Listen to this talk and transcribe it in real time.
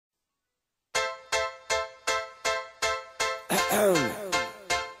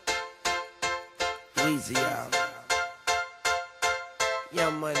Weezy out.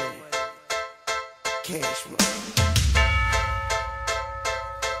 Young money. Cash money.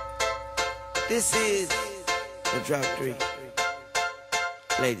 This is the Drop 3.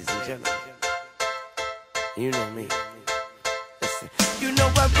 Ladies and gentlemen, you know me. Listen. You know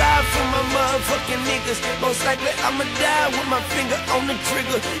I ride for my motherfucking niggas. Most likely I'ma die with my finger on the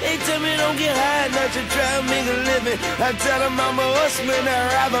trigger. They tell me don't get high, not to try to make a living. I tell them I'm a hustler,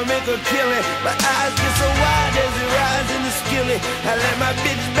 I'd rather make a killing. My eyes get so wide as it rides in the skillet. I let my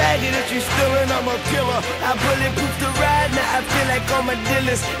bitch bag it if she's stealing, I'm a killer. I bulletproof the ride, now I feel like I'm a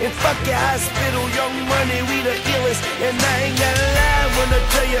dealers. And fuck your hospital, young money, we the illest. And I ain't gotta lie when I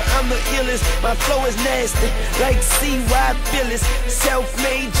tell you I'm the illest. My flow is nasty, like CY Phyllis.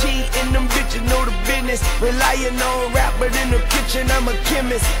 Self-made G and them bitches know the business. Relying on rap, but in the kitchen I'm a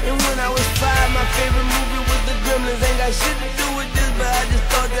chemist. And when I was 5, my favorite movie was The Gremlins. Ain't got shit to do with this, but I just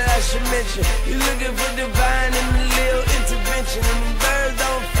thought that I should mention. You looking for divine and a little intervention. And them birds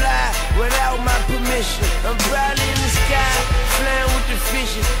don't fly without my permission. I'm probably in the sky, flying with the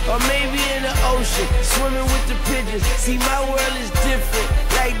fishes. Or maybe in the ocean, swimming with the pigeons. See, my world is different,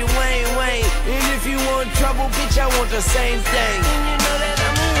 like the Wayne. And if you want trouble, bitch, I want the same thing. And you know that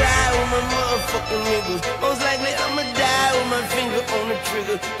I'ma ride with my motherfucking niggas. Most likely I'ma die with my finger on the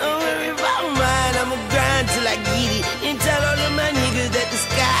trigger. Don't worry about mine, I'ma grind till I get it. And tell all of my niggas that the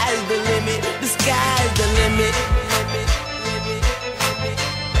sky is the limit. The sky is the limit.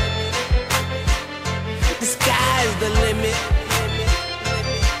 The sky is the limit.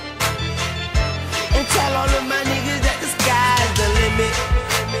 And tell all of my niggas that the sky is the limit.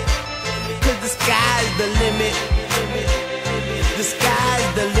 Cause the sky is the limit. The sky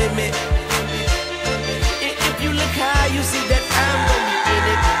is the limit. And if you look high, you see that I'm gonna be in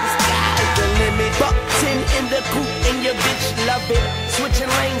it. The sky is the limit. Buck 10 in the coupe and your bitch love it.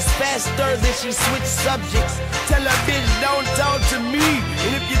 Switching lanes faster than she switch subjects. Tell her bitch don't talk to me.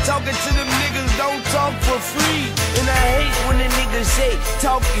 And if you're talking to them niggas, don't talk for free. And I hate when the niggas say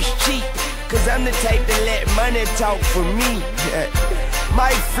talk is cheap. Cause I'm the type to let money talk for me. My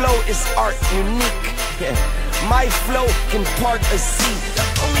flow is art unique. My flow can part a sea. The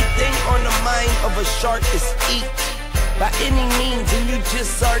only thing on the mind of a shark is eat. By any means, and you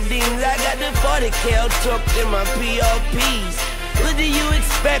just sardines. I got the 40 cal tucked in my PRPs. What do you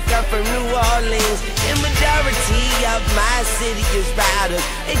expect? I'm from New Orleans. And majority of my city is riders.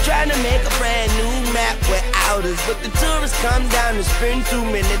 They trying to make a brand new map without us. But the tourists come down and spend too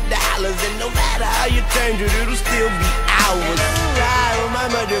many dollars. And no matter how you change it, it'll still be ours. I'ma ride with my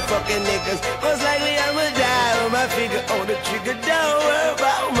motherfucking niggas. Most likely I'ma die with my finger on the trigger. Don't worry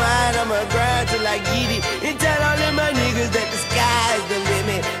about mine, I'ma grind till I get it. And tell all of my niggas that the sky is the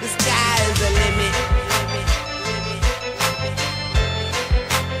limit. The sky is the limit.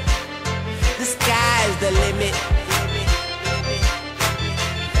 The sky is the limit.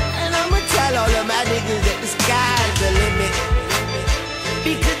 And I'ma tell all of my niggas that the sky is the limit.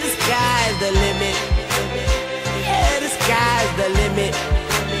 Because the sky is the limit. Yeah, the sky is the limit.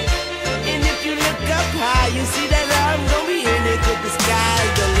 And if you look up high, you see that I'm gonna be in it. Cause the sky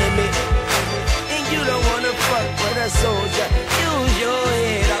is the limit. And you don't wanna fuck with a soldier. Use your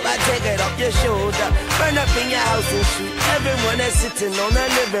head up, I take it off your shoulder. Burn up in your house and shoot everyone that's sitting on the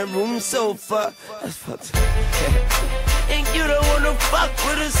living room sofa. That's fucked up. And you don't wanna fuck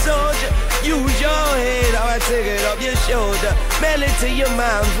with a soldier. Use your head up, I take it off your shoulder. Mail it to your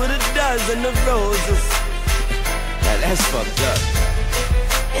moms with a dozen of roses. Now that's fucked up.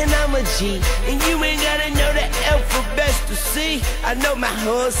 And I'm a G, and you ain't gotta know the alphabet to see. I know my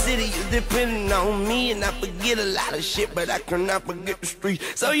whole city is depending on me. And I forget a lot of shit, but I cannot forget the streets.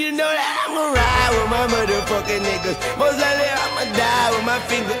 So you know that I'ma ride with my motherfucking niggas. Most likely I'ma die with my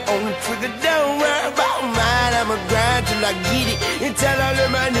finger on the trigger. Don't worry about mine, I'ma grind till I get it. And tell all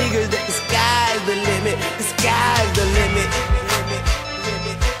of my niggas that the sky is the limit. The sky is the limit.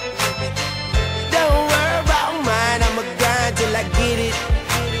 Don't worry about mine, I'ma grind till I get it.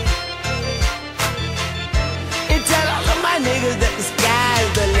 Niggas that the sky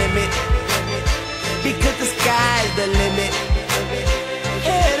is the limit. Because the sky is the limit.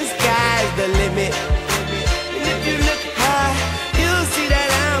 Yeah, the sky is the limit. And if you look high, you'll see that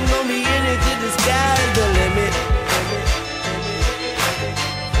I'm gonna be in it. Cause the sky is the limit.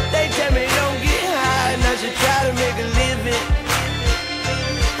 They tell me don't get high and I should try to make a living.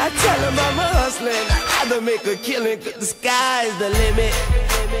 I tell them I'm a hustler and I'd rather make a killing. Cause the sky is the limit.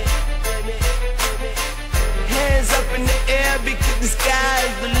 Hands up in the air because the sky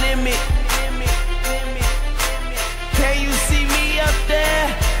is the limit. Can you see me up there?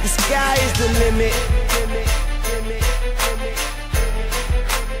 The sky is the limit.